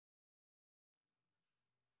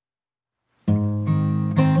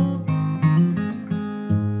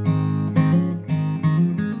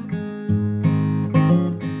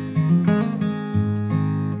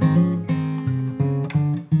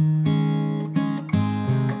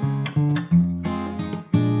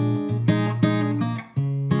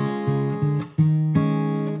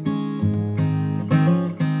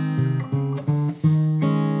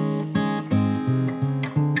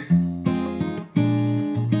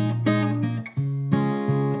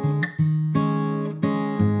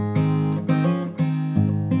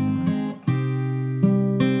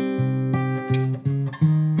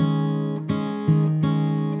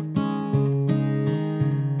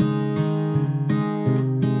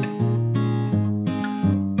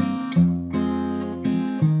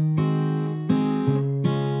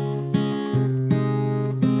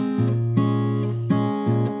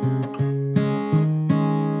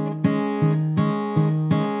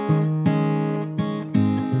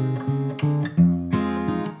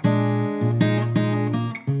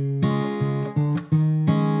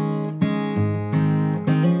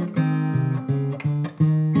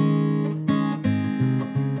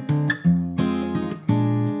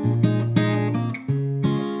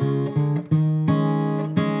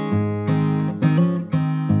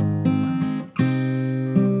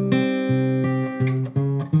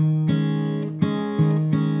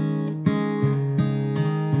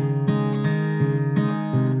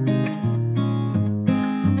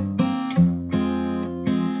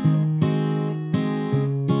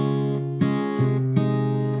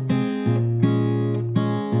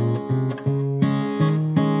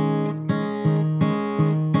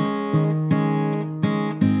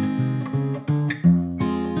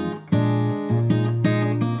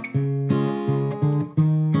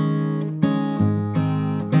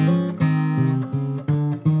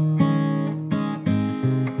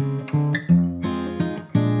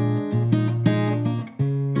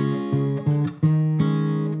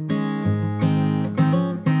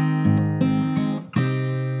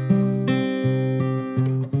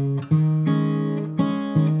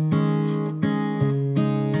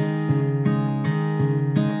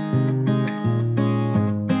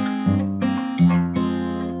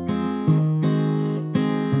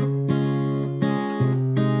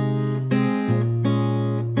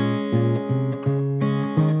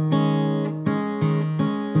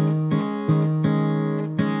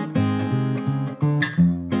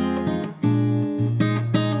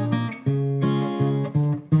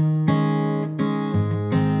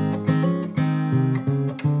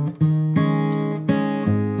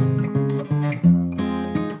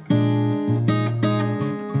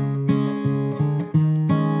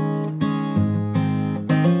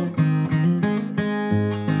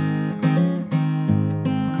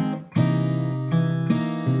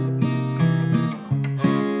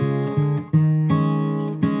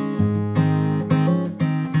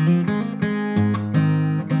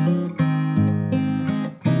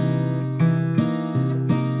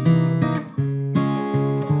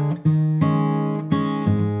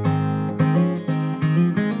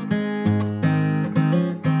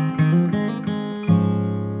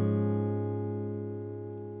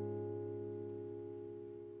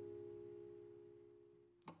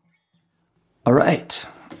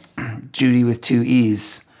Judee with 2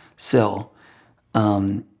 E's, Sill.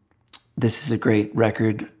 This is a great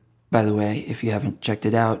record, by the way, if you haven't checked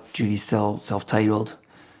it out. Judee Sill, self-titled.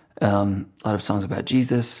 A lot of songs about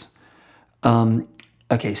Jesus.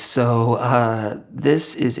 Okay, so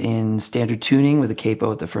this is in standard tuning with a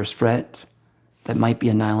capo at the 1st fret. That might be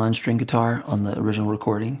a nylon string guitar on the original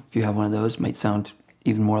recording. If you have one of those, it might sound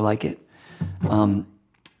even more like it.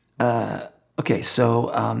 Okay,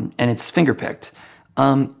 so, and it's finger-picked.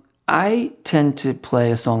 I tend to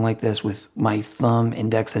play a song like this with my thumb,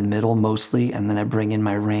 index, and middle mostly, and then I bring in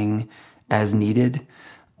my ring as needed.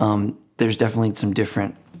 There's definitely some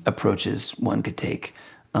different approaches one could take.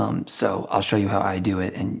 So I'll show you how I do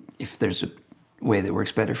it, and if there's a way that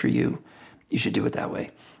works better for you, you should do it that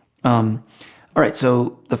way. All right,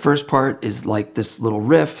 so the first part is like this little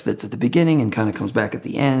riff that's at the beginning and kind of comes back at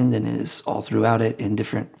the end and is all throughout it in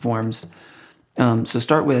different forms. So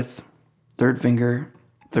start with 3rd finger,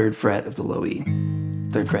 3rd fret of the low E,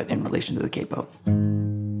 3rd fret in relation to the capo.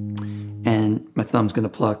 And my thumb's gonna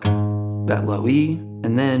pluck that low E,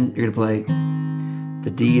 and then you're gonna play the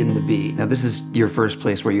D and the B. Now this is your first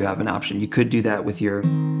place where you have an option. You could do that with your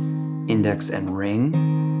index and ring.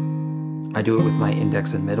 I do it with my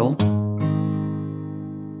index and middle.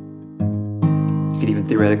 You could even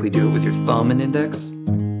theoretically do it with your thumb and index.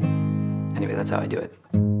 Anyway, that's how I do it.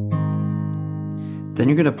 Then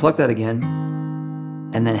you're gonna pluck that again,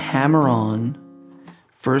 and then hammer on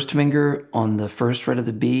 1st finger on the 1st fret of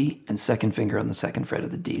the B and 2nd finger on the 2nd fret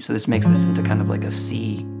of the D. So this makes this into kind of like a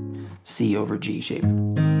C over G shape,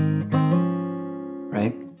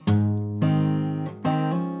 right?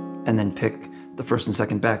 And then pick the 1st and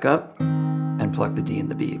 2nd back up and pluck the D and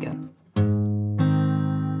the B again.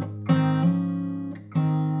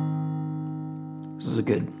 This is a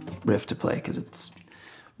good riff to play because it's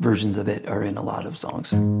versions of it are in a lot of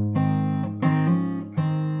songs.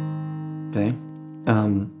 Okay,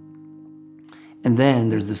 and then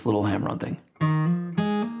there's this little hammer-on thing.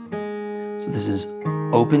 So this is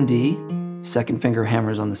open D, 2nd finger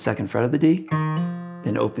hammers on the 2nd fret of the D,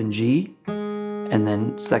 then open G, and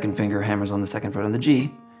then 2nd finger hammers on the 2nd fret of the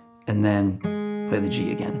G, and then play the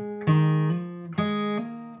G again.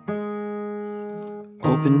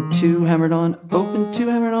 Open 2 hammered on, open 2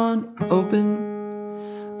 hammered on, open.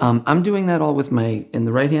 I'm doing that all with in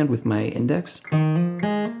the right hand with my index.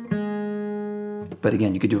 But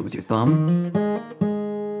again, you could do it with your thumb.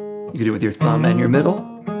 You could do it with your thumb and your middle.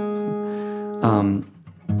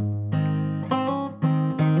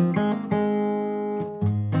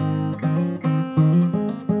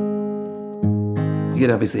 You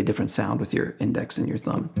get obviously a different sound with your index and your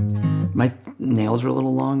thumb. My nails are a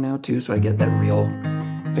little long now too, so I get that real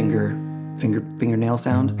fingernail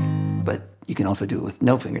sound. But you can also do it with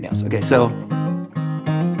no fingernails. Okay, so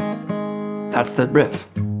that's the riff.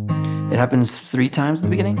 It happens 3 times at the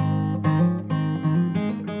beginning.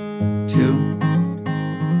 2,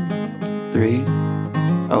 3,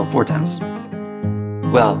 4 times.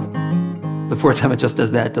 Well, the 4th time it just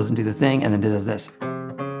does that, doesn't do the thing, and then it does this.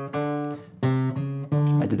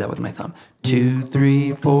 I did that with my thumb. 2,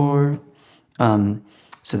 3, 4.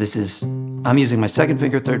 So this is, I'm using my 2nd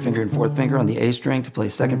finger, 3rd finger, and 4th finger on the A string to play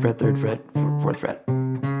 2nd fret, 3rd fret, 4th fret,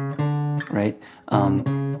 right?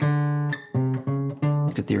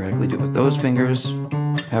 You could theoretically do it with those fingers,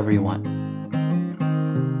 however you want.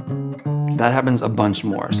 That happens a bunch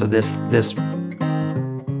more. So this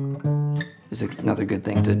is another good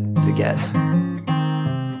thing to get.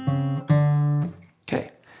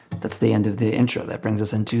 Okay, that's the end of the intro. That brings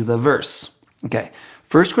us into the verse. Okay,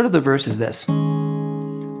 first chord of the verse is this.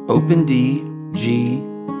 Open D, G,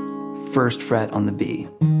 1st fret on the B.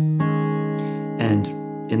 And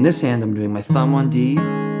in this hand, I'm doing my thumb on D,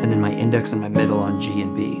 and then my index and my middle on G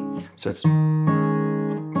and B. So it's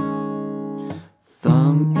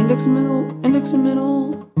thumb, index and middle, index and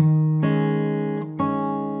middle.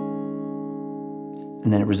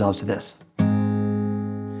 And then it resolves to this.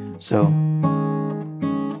 So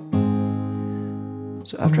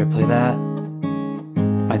after I play that,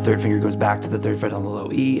 my 3rd finger goes back to the 3rd fret on the low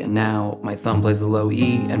E, and now my thumb plays the low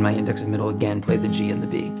E, and my index and middle again play the G and the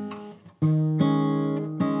B.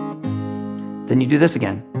 Then you do this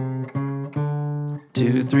again.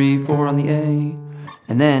 2, 3, 4 on the A,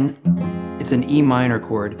 and then it's an E minor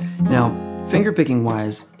chord. Now, fingerpicking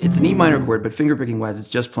wise, it's an E minor chord, but fingerpicking wise, it's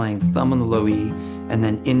just playing thumb on the low E, and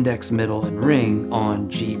then index, middle, and ring on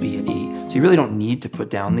G, B, and E. So you really don't need to put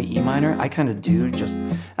down the E minor. I kind of do just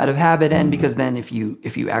out of habit, and because then if you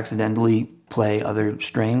accidentally play other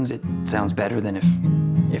strings, it sounds better than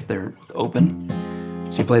if they're open.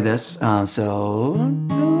 So you play this.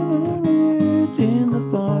 In the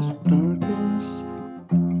darkness,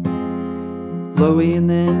 low E, and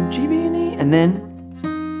then G, B, and E, and then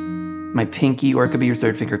my pinky, or it could be your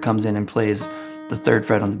third finger, comes in and plays the 3rd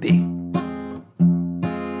fret on the B.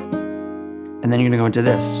 And then you're gonna go into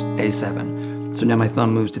this, A7. So now my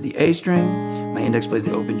thumb moves to the A string, my index plays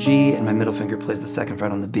the open G, and my middle finger plays the 2nd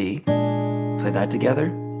fret on the B. Play that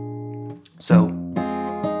together. So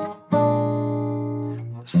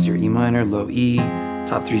this is your E minor, low E,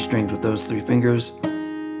 top 3 strings with those 3 fingers,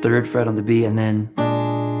 3rd fret on the B, and then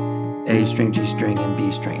A string, G string, and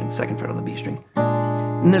B string, and the 2nd fret on the B string.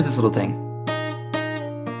 And there's this little thing.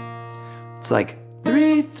 It's like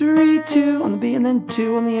 3, 3, 2 on the B, and then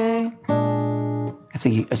 2 on the A. I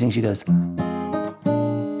think she goes.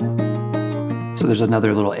 So there's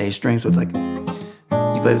another little A string. So it's like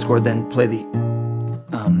you play this chord, then play the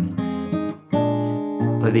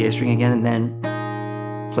A string again, and then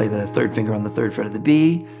play the 3rd finger on the 3rd fret of the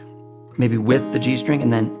B, maybe with the G string,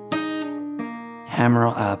 and then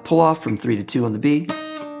hammer pull off from 3 to 2 on the B,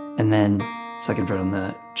 and then 2nd fret on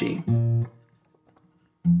the G.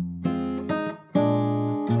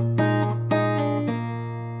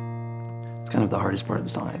 It's kind of the hardest part of the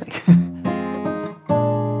song, I think.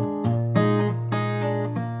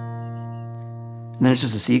 And then it's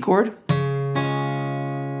just a C chord,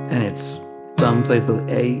 and it's thumb plays the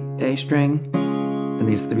A string, and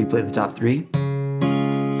these 3 play the top 3.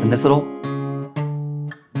 And this little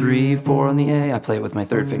 3, 4 on the A, I play it with my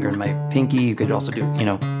 3rd finger and my pinky. You could also do, you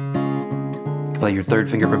know, play your 3rd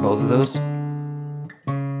finger for both of those.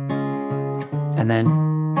 And then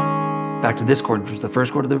back to this chord, which was the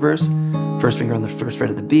 1st chord of the verse. 1st finger on the 1st fret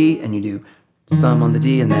of the B, and you do thumb on the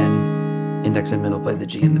D, and then index and middle play the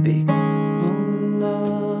G and the B.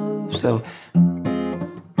 So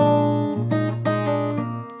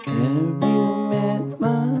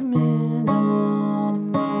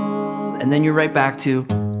and then you're right back to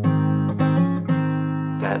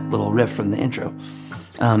that little riff from the intro.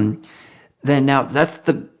 Then now that's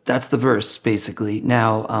the verse basically.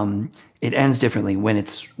 Now it ends differently when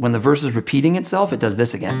the verse is repeating itself. It does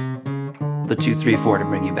this again, the 2, 3, 4 to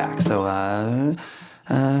bring you back. So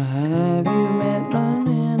have you met my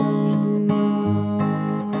man?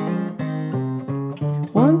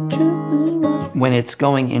 When it's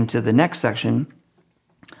going into the next section,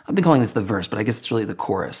 I've been calling this the verse, but I guess it's really the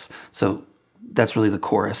chorus. So that's really the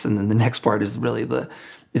chorus, and then the next part is really the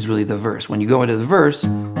verse. When you go into the verse,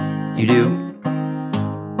 you do.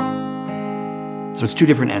 So it's 2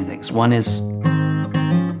 different endings. One is,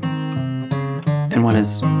 and one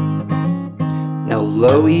is. Now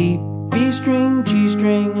low E, B string, G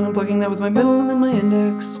string, and I'm plucking that with my middle and then my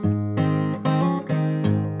index.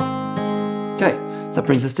 Okay, so that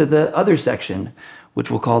brings us to the other section, which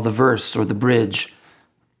we'll call the verse or the bridge.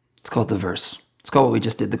 It's called the verse. Let's call what we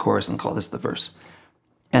just did the chorus and call this the verse.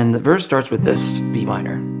 And the verse starts with this B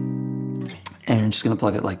minor. And I'm just gonna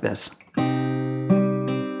plug it like this. Is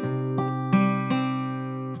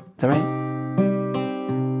that right?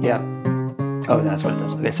 Yeah. Oh, that's what it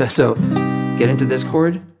does. Okay, so get into this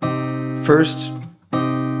chord. First,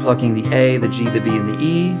 plucking the A, the G, the B, and the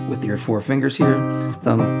E with your 4 fingers here.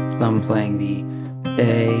 Thumb playing the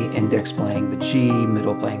A, index playing the G,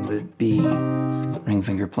 middle playing the B, ring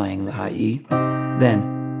finger playing the high E.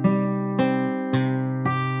 Then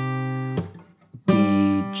D,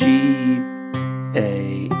 G,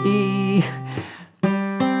 A, E,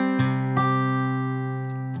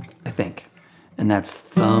 I think. And that's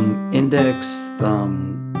thumb, index,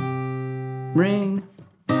 thumb, ring.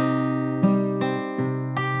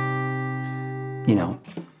 You know,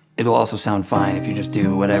 it'll also sound fine if you just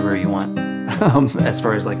do whatever you want. As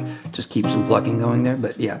far as like, just keep some plucking going there,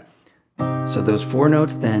 but yeah. So those 4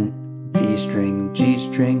 notes, then D string, G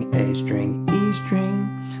string, A string, E string,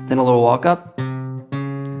 then a little walk up,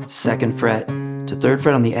 2nd fret to 3rd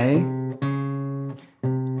fret on the A.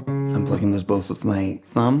 I'm plucking those both with my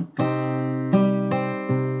thumb.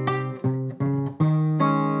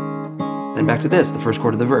 Then back to this, the 1st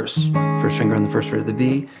chord of the verse. 1st finger on the 1st fret of the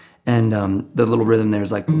B, and the little rhythm there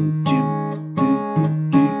is like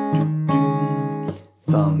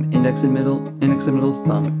thumb, index and middle, thumb, index, middle,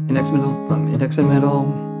 thumb, index and middle.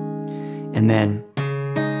 And then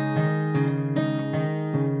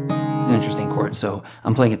it's an interesting chord. So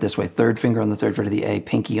I'm playing it this way: 3rd finger on the 3rd fret of the A,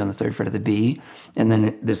 pinky on the 3rd fret of the B, and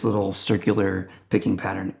then this little circular picking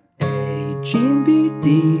pattern: A, G and B,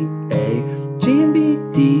 D, A, G and B,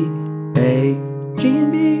 D, A, G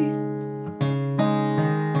and B.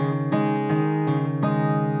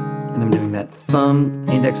 And I'm doing that thumb,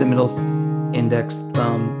 index and middle, index,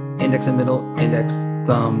 thumb, index and middle, index,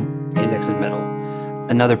 thumb, index and middle.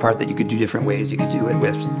 Another part that you could do different ways. You could do it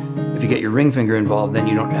with, if you get your ring finger involved, then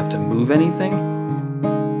you don't have to move anything.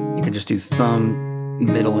 You just do thumb,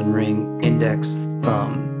 middle, and ring, index,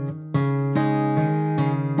 thumb.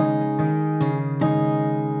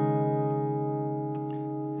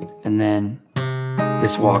 And then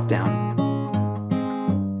this walk down.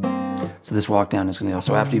 So this walk down is going to go.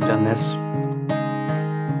 So after you've done this,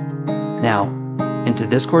 now into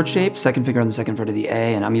this chord shape, second finger on the second fret of the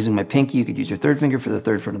A, and I'm using my pinky. You could use your third finger for the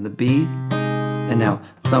third fret of the B. And now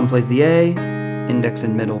thumb plays the A, index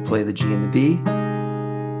and middle play the G and the B.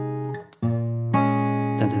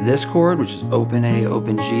 Then to this chord, which is open A,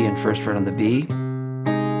 open G, and first fret on the B.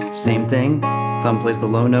 Same thing, thumb plays the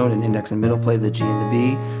low note and index and middle play the G and the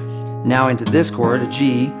B. Now into this chord, a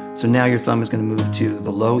G, so now your thumb is going to move to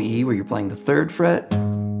the low E where you're playing the third fret,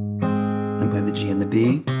 then play the G and the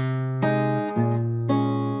B.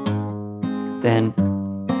 Then,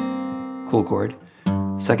 cool chord,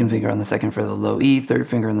 second finger on the second fret of the low E, third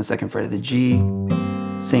finger on the second fret of the G.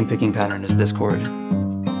 Same picking pattern as this chord.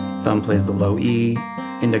 Thumb plays the low E,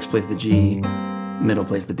 index plays the G, middle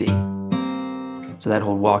plays the B. So that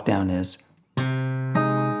whole walk down is.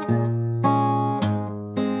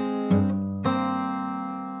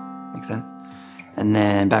 Make sense? And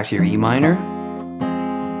then back to your E minor.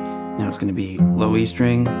 Now it's going to be low E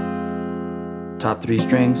string, top 3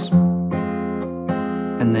 strings,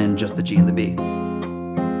 and then just the G and the B.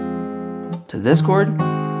 To this chord,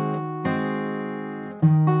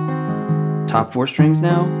 top 4 strings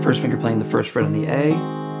now, first finger playing the first fret on the A,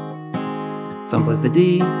 thumb plays the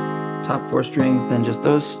D, top 4 strings, then just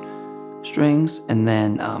those strings, and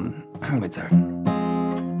then, wait, sorry.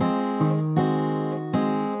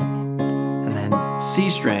 And then C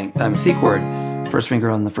string, C chord, first finger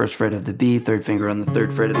on the first fret of the B, third finger on the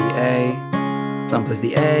third fret of the A, thumb plays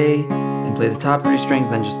the A, then play the top 3 strings,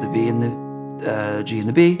 then just the B and the G and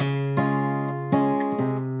the B.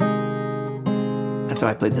 That's how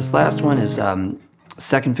I played this last one, is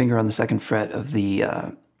second finger on the second fret of the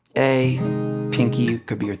A, pinky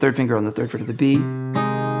could be your third finger on the third fret of the B,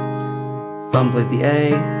 thumb plays the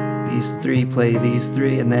A, these 3 play these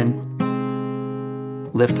 3, and then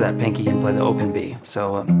lift that pinky and play the open B.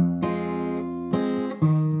 So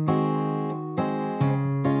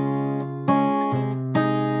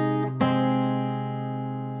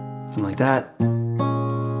something like that.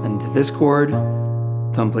 Then to this chord,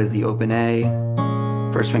 thumb plays the open A,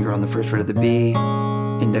 first finger on the first fret of the B,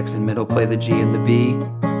 index and middle play the G and the B,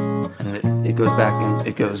 and it goes back and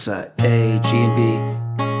it goes A, G, and B,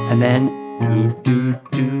 and then do, do,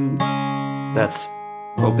 do. That's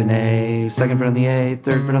open A, second fret on the A,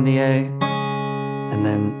 third fret on the A, and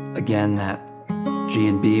then again that G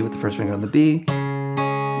and B with the first finger on the B,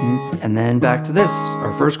 and then back to this,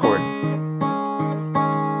 our first chord.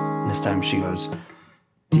 And this time she goes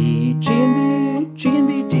D, G and B, G and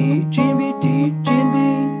B, D, G and B, D, G and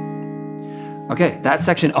B. Okay, that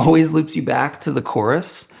section always loops you back to the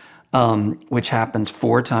chorus, which happens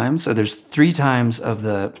 4 times. So there's 3 times of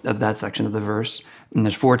that section of the verse, and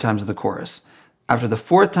there's 4 times of the chorus. After the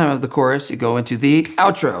 4th time of the chorus, you go into the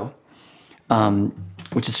outro,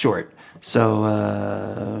 which is short. So,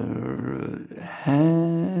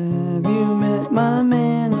 have you met my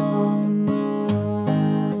man?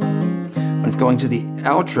 When it's going to the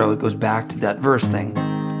outro, it goes back to that verse thing,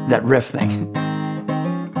 that riff thing.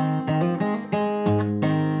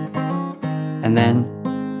 And then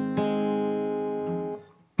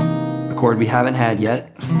a chord we haven't had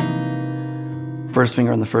yet. First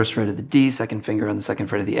finger on the first fret of the D, second finger on the second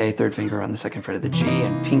fret of the A, third finger on the second fret of the G,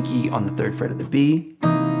 and pinky on the third fret of the B.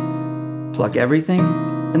 Pluck everything,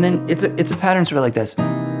 and then it's a pattern sort of like this.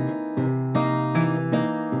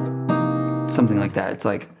 Something like that. It's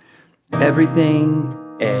like everything,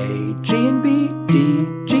 A, G and B, D,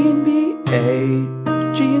 G and B, A,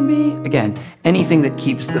 G and B. Again, anything that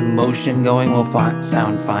keeps the motion going will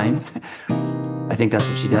sound fine. I think that's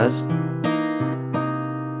what she does.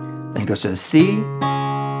 Then it goes to a C.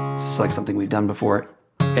 It's just like something we've done before.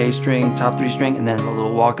 A string, top 3 string, and then a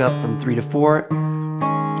little walk up from 3 to 4.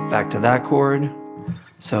 Back to that chord.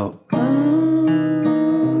 So,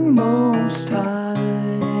 Most High,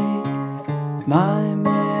 my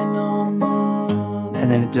man on love.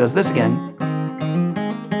 And then it does this again.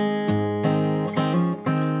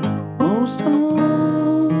 Most High,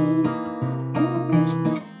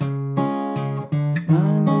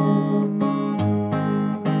 my man on love.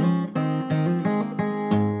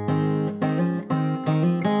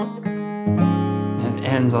 And it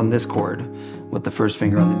ends on this chord, with the first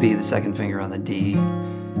finger on the B, the second finger on the D,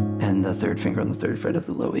 and the third finger on the third fret of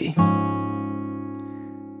the low E.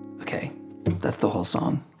 Okay, that's the whole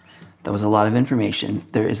song. That was a lot of information.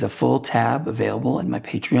 There is a full tab available in my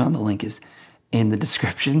Patreon. The link is in the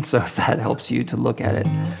description, so if that helps you to look at it.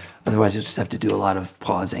 Otherwise, you'll just have to do a lot of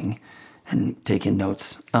pausing and taking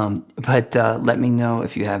notes. But let me know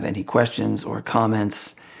if you have any questions or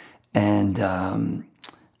comments, and I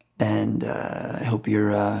hope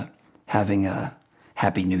you're having a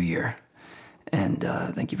happy new year. And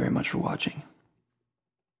thank you very much for watching.